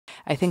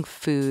I think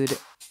food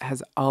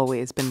has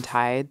always been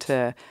tied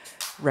to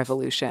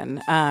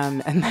revolution.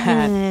 And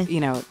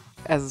that,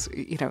 as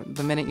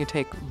the minute you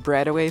take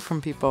bread away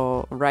from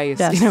people, rice,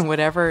 Yes.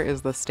 Whatever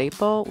is the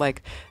staple,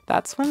 like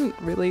that's when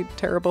really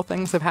terrible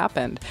things have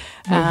happened.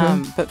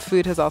 But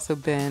food has also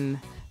been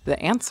the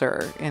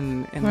answer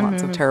in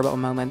lots of terrible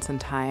moments in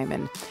time.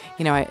 And,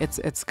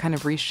 it's kind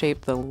of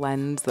reshaped the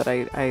lens that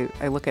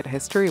I look at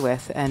history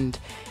with. And,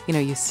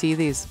 you see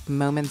these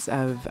moments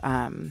of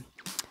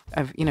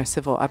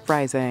civil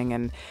uprising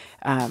and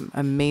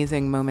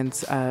amazing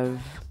moments of,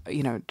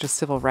 just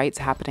civil rights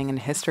happening in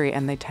history.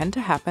 And they tend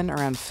to happen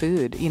around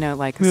food,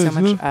 so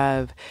much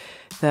of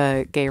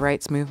the gay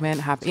rights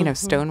movement happened,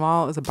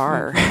 Stonewall is a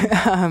bar.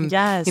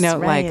 Yes, right.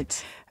 Like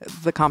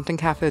the Compton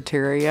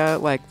cafeteria,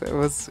 like it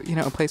was,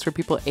 a place where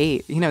people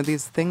ate.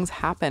 These things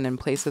happen in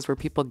places where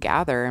people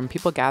gather, and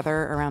people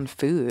gather around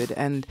food.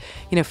 And,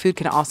 food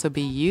can also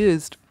be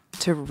used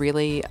to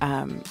really,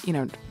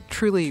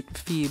 truly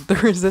feed the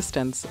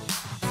resistance.